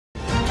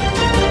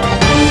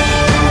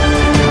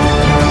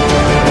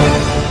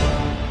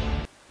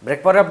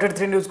Break पर update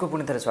 3 news को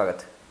पुणी थे स्वागत।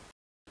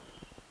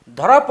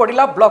 धरा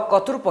पड़ा ब्लॉक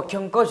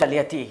कर्तृपक्ष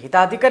जालियाती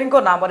हिताधिकारी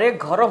नाम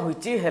घर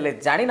होती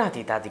जानी ना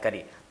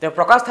हिताधिकारी तेज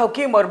प्रकाश था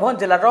कि मयूरभंज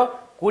जिलार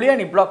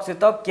कुलियाणी ब्लॉक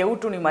स्थित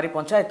केउटुनीमारी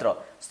पंचायत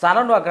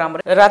साननुआ ग्राम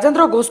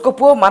राजेन्द्र घोष को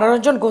पुओ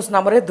मनोरंजन घोष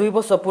नाम 2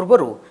 वर्ष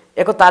पूर्व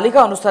एक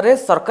तालिका अनुसार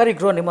सरकारी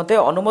गृह निमंते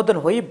अनुमोदन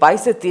हो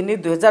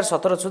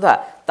 22/3/2017 सुधा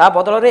ता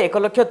बदल में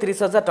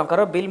 1,30,000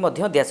 टंकार बिल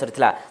दिया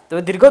सरीला।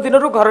 तेज दीर्घ दिन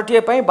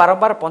घरटीए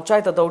बारंबार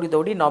पंचायत दौड़ी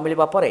दौड़ी न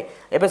मिलवा पर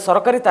एवं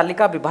सरकारी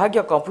तालिका विभाग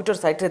कंप्यूटर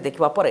साइट रे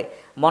देखा पर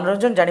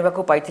मनोरंजन जाना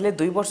पाई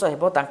 2 वर्ष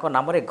हेब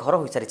नाम घर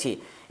हो सारी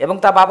एवं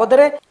ता बाबद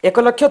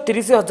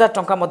 1,30,000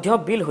 टंका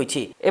बिल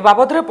होई। ए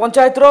बाबद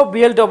पंचायत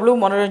बीएलडब्ल्यू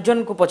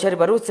मनोरंजन को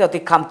पचारू से अति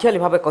खामखियाली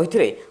भाव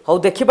कही हौ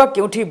देखा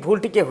केउठी भूल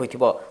टिके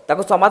होइथिबो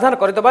ताको समाधान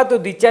करदेबा तो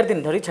 2-4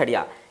 दिन धरी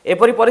छाड़िया।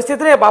 एपरी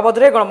परिस्थिति में बाबद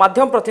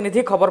गणमाध्यम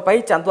प्रतिनिधि खबर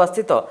पाई चांदुआ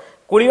स्थित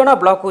कुलियणा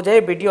ब्लॉक को जाए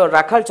बीडीओ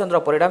राखाल चंद्र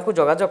परिडा को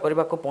जोगाजोग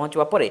करने को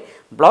पहुंचवा पर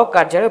ब्लॉक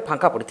कार्यालय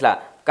फांका पड़ा।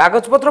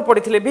 कागजपत्र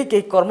पड़े भी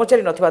कई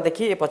कर्मचारी नथिबा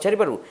देखि ए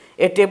पचारिबारु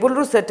ए टेबुल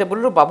रु से टेबुल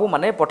रु बाबू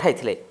माने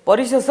पठाइथिले।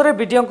 परिशेष में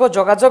बीडीओ को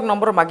जोगाजोग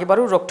नंबर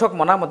मागिबारु रोकठोक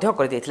मना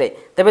कर देथिले।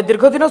 तेबे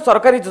दीर्घदिन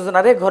सरकारी योजना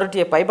रे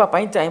घरटीए पाइबा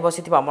पई चाहि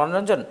बसिथिबा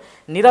मनोरंजन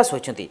निराश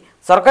होइछंती।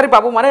 सरकारी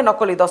बाबू माने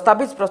नकली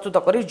दस्तावेज प्रस्तुत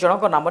करी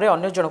जनक नाम रे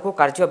अन्य जनकु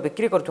कार्य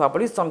बिक्री करथुवा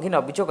बली संगीन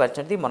अभियोग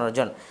आछंती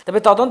मनोरंजन। तेबे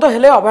तदंत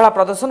हेले अवहेला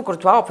प्रदर्शन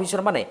करथुवा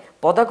ऑफिसर माने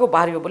पदाको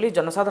बाहरिबो बोली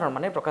जनसाधारण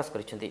माने प्रकाश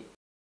करिसेंती।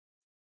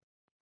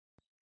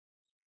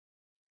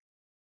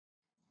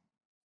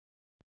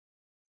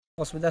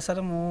 असुविधा सर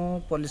मु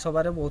पुलिस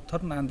सभा बहुत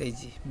थर ना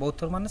देजी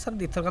बहुत थर माने सर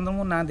 2 थर कंद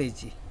मु ना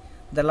देजी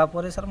देला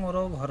परे सर मोर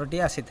घरटी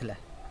आसीथिला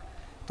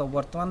तो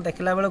वर्तमान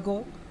देखला बेले को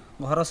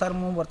घर सर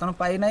मु वर्तमान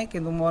पाई नाही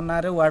किंतु मो ना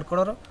रे वार्ड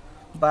कोडर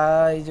बा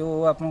जो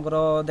आपनकर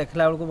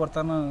देखला बेले को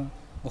वर्तमान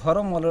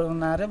घर मोर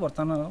ना रे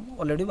वर्तमान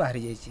ऑलरेडी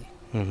बाहरी जाईची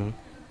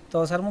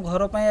तो सर मु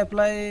घर पई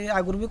अप्लाई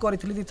आगुर भी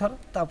करिथिली 2 थर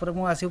तापर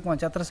मु आसी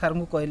पंचायत रे सर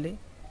मु कहली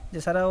जे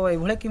सर ए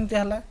भळे किमते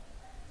हला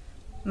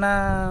ना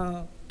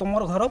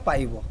तुमर घर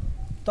पाइबो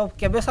तो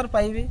केबे सर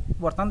पाइबी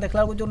बर्तमान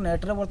देखला जो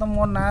नेट रे बर्तमान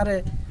मो ना रे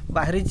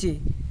बाहरी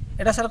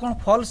एटा सर कौन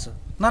फॉल्स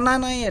ना ना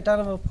ना एटा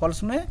फॉल्स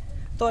नुहे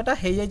तो एटा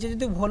हे जाय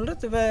जदी भूल रे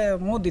तबे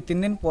मो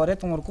 2-3 दिन परे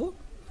तुमको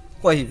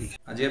कहबी।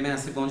 आज आम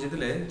आसी पहुँची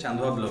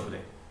चांदुआ ब्लॉक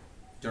रे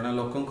जड़े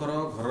लोकंकर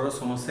घर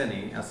समस्या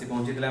नहीं आसी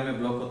पहुँची आम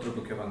ब्लॉक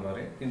कर्तृपक्ष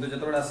पाखे किंतु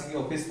जो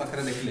आसिक ऑफिस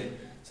पाखे देखले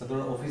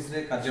से ऑफिस रे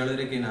कार्यालय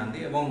रे कहीं ना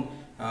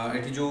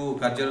एटी जो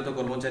कार्यरत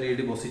कर्मचारी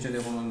ये बसी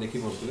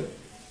देखिपे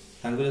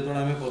जो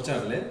आम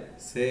पचारे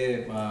से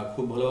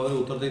खूब भल भाव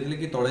उत्तर देते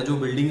कि तले जो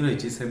बिल्डिंग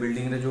रही से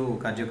बिल्डिंग रे जो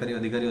कार्यकारी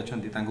अधिकारी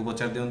अच्छा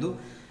पचार दिंतु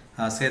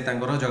से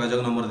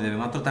जोगाजोग नंबर देवे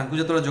मात्र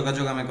जो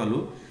जोगाजोग आम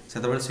कलु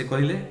से सी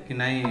कहले कि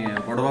नाई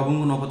बड़ बाबू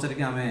को न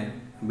पचारिक आम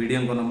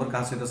बीडीओ नंबर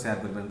क्या सहित सेयार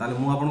करें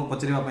मुझे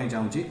पचारे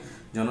चाहूँगी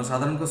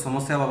जनसाधारण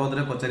समस्या बाबद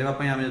में पचारे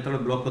आम जो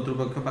ब्लॉक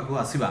कर्तृपक्ष पाक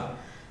आसवा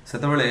से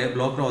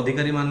ब्लॉक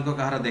अधिकारी मान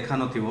कहार देखा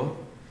नथिबो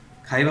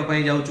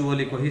खाइबापी जाऊँ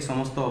बोली कही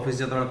समस्त ऑफिस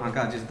जो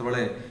फाँका अच्छे से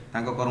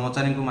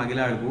कर्मचारी को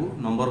मागिला बेलू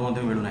नंबर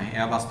मिलूना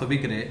यह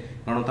वास्तविक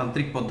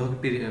गणतांत्रिक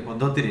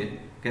पद्धति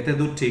केते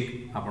दूर ठीक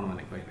आपण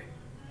मैंने कहे।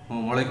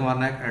 Malay Kumar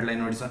Nayak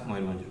headline Odisha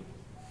Mayurbhanj.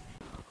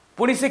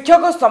 पुणी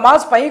शिक्षक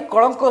समाज पाई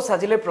कलंक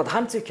साजिले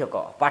प्रधान शिक्षक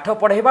पाठ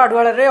पढ़ेबा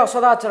अडुआल रे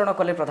असदाचरण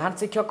कले प्रधान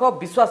शिक्षक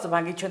विश्वास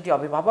भांगी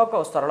अभिभावक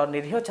और सरल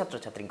निरीह छात्र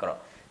छात्री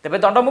तेबे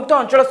दंडमुक्त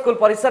अंचल स्कूल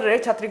परिसर में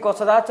छात्री को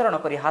असदाचरण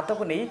कर हाथ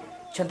को नहीं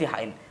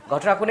हाइन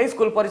घटना को नहीं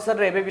स्कूल परिसर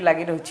में एवं भी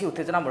लगी रही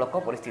उत्तेजनामूलक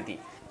परिस्थिति।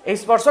 यह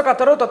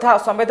स्पर्शकातर तथा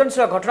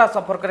संवेदनशील घटना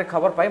संपर्क में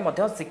खबर पाई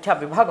शिक्षा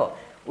विभाग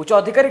उच्च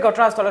अधिकारी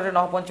घटनास्थल में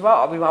न पहुंचा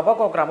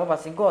अभिभावक और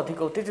ग्रामवासी को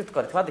अधिक उत्तेजित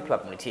करथिबा देखा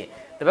मिली।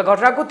 तेज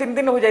घटना को 3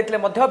 दिन हो जाते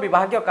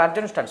विभाग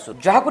कार्यानुष्ठान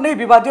जहां नहीं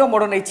विवादीय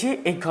मोड़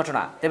नहीं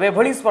घटना। तेज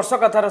एभली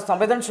स्पर्शकातर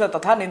संवेदनशील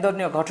तथा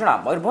निंदनीय घटना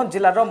मयूरभंज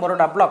जिलार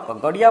मोरडा ब्लॉक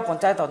गड़िया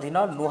पंचायत अधीन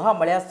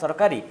नुहामालिया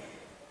सरकारी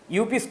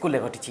यूपी स्कूल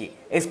घटी।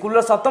 स्कूल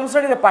 7म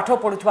श्रेणी में पाठ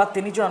पढ़ुवा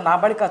 3 जन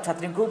नाबालिका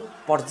छात्री को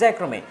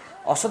पर्यायक्रमे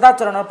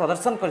असदाचरण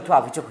प्रदर्शन करथिबा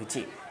अभियोग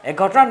होईछि। ए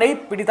घटना नहीं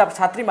पीड़िता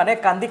छात्री माने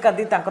कांदी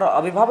कांदी तांकर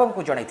अभिभावक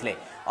को जणाइथिले।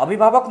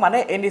 अभिभावक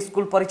माने एनी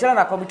स्कूल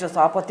परिचालना कमिटी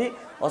सभापति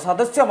और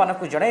सदस्य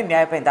मानक जणाई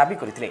न्याय पे दाबी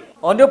करथिले।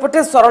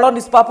 अन्यपटे सरल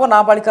निष्पाप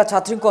नाबालिका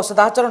छात्री को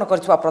असदाचरण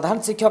करथिबा प्रधान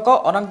शिक्षक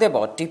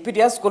अनंगदेव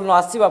टिपिरिया स्कूल न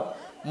आसीबा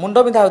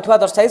मुंडबिंधा होथिबा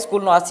दर्शाई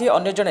स्कूल न आसी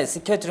अन्य जने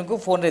शिक्षयित्री को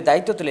फोन रे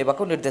दायित्व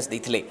तुलेबाको निर्देश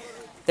दैथिले।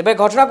 तेबे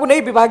घटना को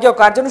नहीं विभाग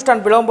कार्यानुष्ठान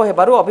विलंब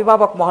होबारु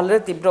अभिभावक महल में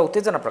तीव्र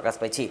उत्तेजना प्रकाश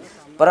पाई।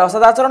 पर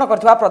असदाचरण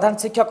करथिबा प्रधान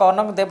शिक्षक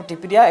अनंगदेव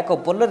टिपिरिया एक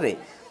बोलर रे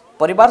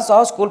परिवार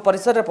सह स्कूल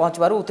परिसर में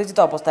पहुंचबारु उत्तेजित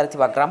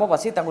अवस्था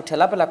ग्रामवासी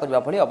ठेलापेला करने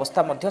भली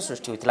अवस्था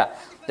सृष्टि होता।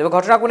 तेज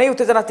घटना को नहीं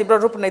उत्तेजना तीव्र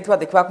रूप नहीं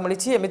देखा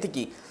मिली। एमतीक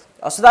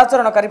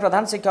असदाचरणकारी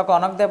प्रधान शिक्षक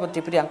अनंगदेव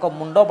टिपिरिया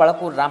मुंड बाड़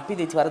को रांपी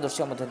देथिबार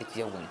दृश्य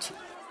देखा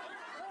मिली।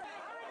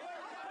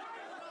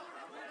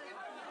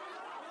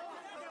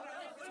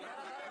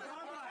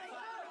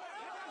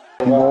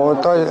 मु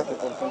तो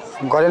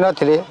घरे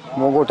नी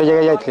मु गोटे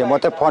जगह जाइए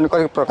मत फोन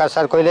कर प्रकाश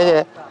सार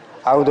कहले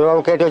आउ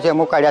दूर कहीं अच्छे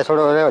मुझे काड़िया छोड़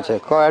अच्छे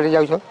कड़े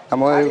जाऊँ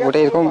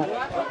गोटे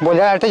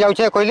बोलिया आटे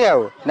जाऊे कहली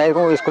आउ ना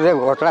स्कूल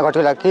घटना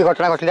घटला कि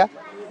घटना घटला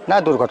ना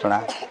दुर्घटना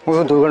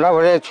मुझे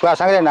दुर्घटना छुआ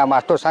सांगे ना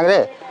मास्टर सांगे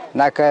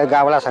ना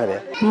गाँव वाला सागे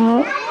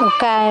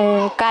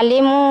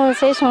काली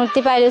मुझे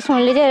शुणिली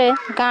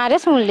गाँव में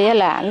शुणिली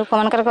है लोक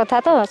मान कथा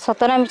तो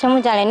सतना मिछ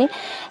मुझे जानी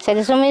से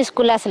मुझे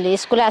स्कूल आसली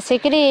स्कूल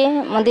आसिक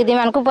मो दीदी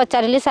मान को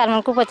पचारि सार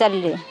मान को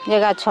पचारि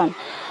जगह अच्छन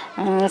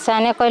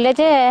से कहले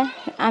जे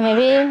आम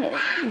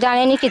भी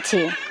जाने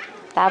किसी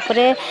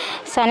तापरे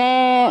साने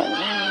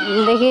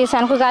देखी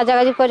सान को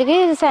गाजागाजी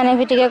करके साने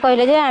भी टिके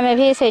कहले जे आम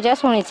भी सेटा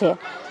शुणीचे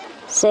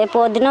से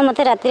पदिन मत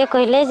रात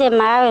कहले जे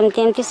माँ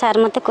एमती एमती सार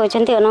मत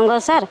कहते अनंग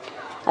सार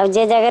आ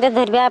जे जगह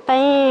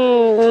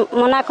धरवाई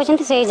मना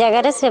कर से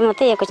जगह से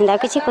मत ये कहते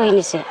किसी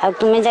कहनी से आ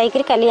तुम्हें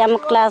जाकर काली आम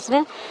क्लास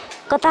रे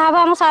कथा हम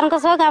आम सार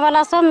गाँव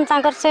वाला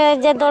सब से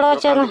जे दौड़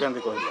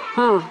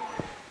हाँ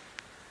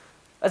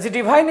आज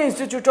divine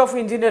institute of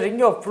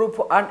engineering of proof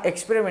and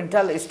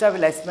experimental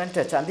establishment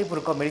Chandipur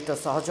को मिलित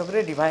सहयोग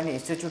में डिवाइन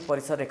इंस्टीट्यूट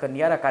परिसर एक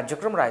नियारा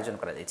कार्यक्रम आयोजन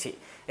कर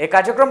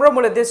कार्यक्रम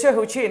मूल उद्देश्य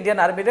होउछि इंडियन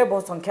आर्मी रे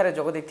बहु संख्यार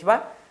जोग देथिबा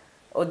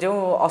और जो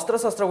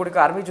अस्त्रशस्त्र गुड़िक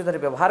आर्मी युद्ध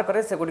व्यवहार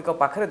करे से गुड़िक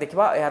पाखरे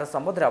देखा यार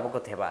संबंध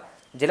अवगत होगा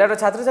जिलार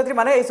छात्र छात्री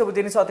मैंने यह सब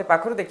जिन अति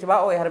पाखर देखा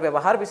और यार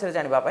व्यवहार विषय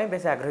जानापी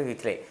बेस आग्रही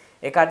होते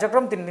यह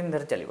कार्यक्रम 3 दिन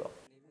धरी चलिबो।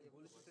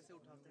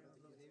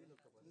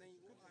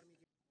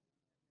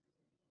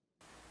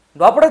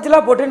 नुआपड़ा जिला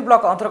बोडेन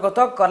ब्लॉक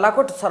अंतर्गत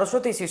कलाकोट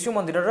सरस्वती शिशु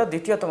मंदिर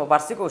द्वितीयतम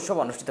वार्षिक उत्सव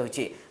अनुष्ठित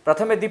होती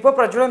प्रथम दीप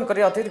प्रज्वलन कर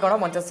अतिथिगण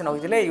मंचासीन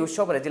होते यह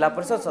उत्सव में जिला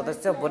परिषद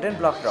सदस्य बोडेन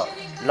ब्लॉक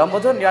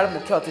लंबोधर नियाल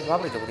मुख्य अतिथि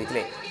भाव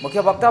जोगदे मुख्य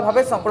वक्ता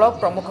भाव संकुल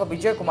प्रमुख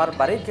विजय कुमार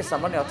बारिक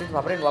सामान्य अतिथि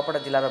भाव नुआपड़ा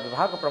जिलार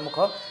विभाग प्रमुख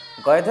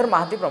गयधर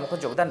महांती प्रमुख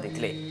योगदान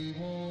देते।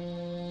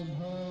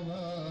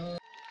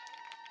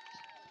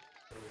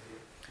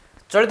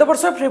 चलित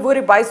वर्ष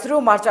फेब्रुआरी 22 रु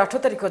मार्च 8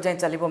 तारिख जाए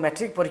चलो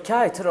मैट्रिक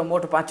परीक्षा एथर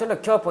मोट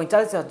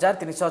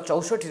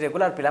 5,45,364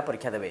 रेगुलर पिला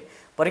परीक्षा देवे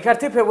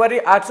परीक्षार्थी फेब्रुआरी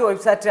 8 रु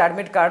वेबसाइट रे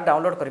एडमिट कार्ड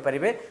डाउनलोड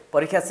करेंगे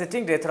परीक्षा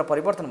सेटिंग रे एथर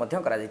परिवर्तन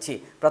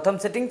प्रथम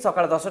सेटिंग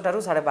सकाळ 10 टू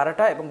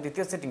 12:30 और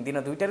द्वितीय सेटिंग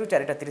दिन 2 टू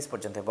 4:30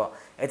 पर्यंत होब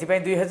एथिपई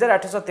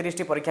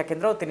 2830 परीक्षा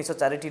केन्द्र और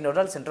 304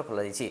 नोडाल सेंटर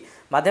खोल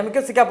माध्यमिक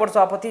शिक्षा बोर्ड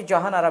सभापति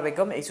जहान आरा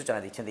बेगम यह सूचना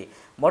दी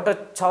मोट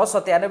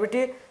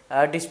 693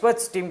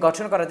 डिस्पैच टीम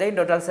गठन कर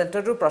नोडाल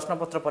सेंटर रु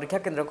प्रश्नपत्र परीक्षा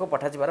केन्द्र को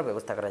पठाଯିबार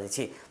व्यवस्था कर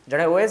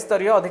जड़े ओएस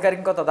स्तरीय अधिकारी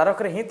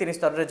तदारख ही 3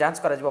 स्तर में जांच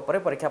कर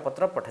परीक्षा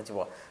पत्र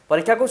पठाଯିब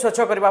परीक्षा को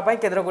स्वच्छ करने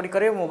केन्द्रगुड़िक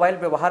मोबाइल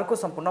व्यवहार को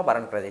संपूर्ण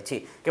बारण कर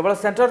केवल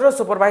सेंटर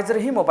सुपरवाइजर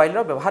ही मोबाइल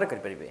व्यवहार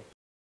करेंगे।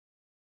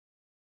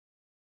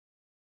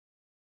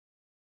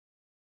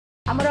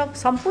 आमर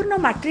संपूर्ण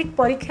मैट्रिक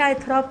परीक्षा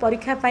एथर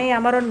परीक्षा पाई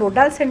आमर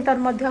नोडाल सेंटर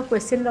मध्य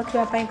क्वेश्चन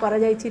रखिया पाई करा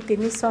जायछि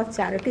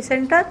 304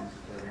 सेंटर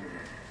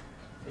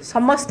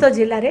समस्त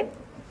जिले रे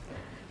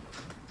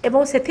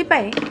एवं सेथि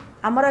पाई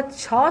आमर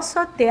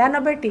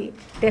 693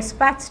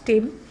 डिस्पैच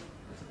टीम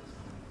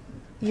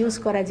यूज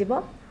करा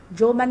जिवो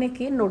जो माने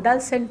कि नोडाल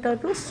सेंटर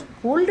रु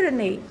स्कूल रे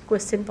नहीं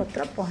क्वेश्चन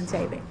पत्र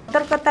पहुंचाइबे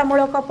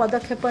सतर्कतामूलक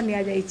पदक्षेप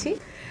निया जायछि।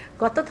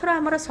 गत थर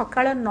आमर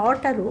सकाळ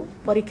 9 रु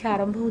परीक्षा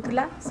आरंभ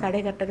होउथिला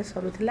 11:30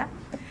 सरुथिला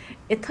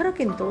एथर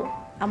किंतु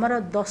आमर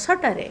 10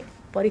 रे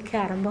परीक्षा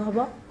आरंभ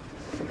हबो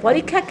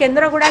परीक्षा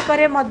केन्द्र गुडा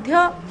करे मध्य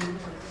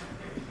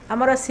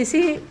आमर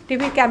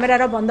सीसीटीवी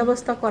कैमेरार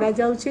बंदोबस्त करा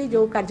जाउछि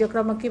जो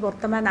कार्यक्रम की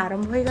वर्तमान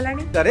आरंभ हो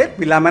गलानी तारे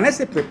पिला माने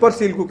से पेपर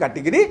सील को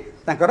काटिकरी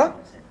तांकर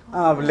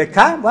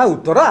लेखा वा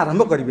उत्तर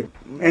आरंभ करेंगे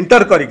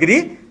एंटर करी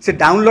से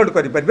डाउनलोड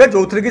करेंगे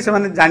जो थी कि से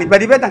जानी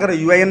पारे तांकर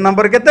यूआईएन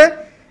नंबर केते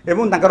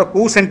एवं तांकर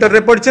को सेंटर रे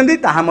पढ़छंती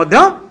ताहा मध्य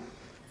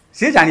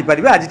सी जानी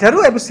पारे आज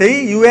ठारू एवं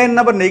सही यूआईएन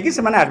नंबर नहीं कि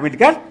से एडमिट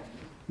कार्ड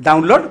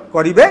डाउनलोड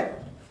करेंगे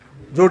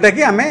जोटा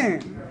कि आम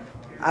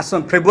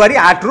फेब्रुआरी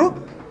 8 रु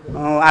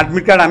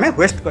एडमिट कार्ड आम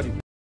वेस्ट करें।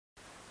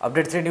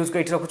 अपडेट 3 न्यूज को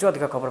ये रखुछु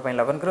अधिक खबर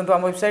लगन करंतु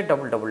आम वेबसाइट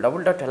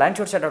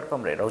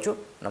www.headlinesorcha.com रे रहउछु।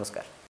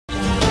 नमस्कार।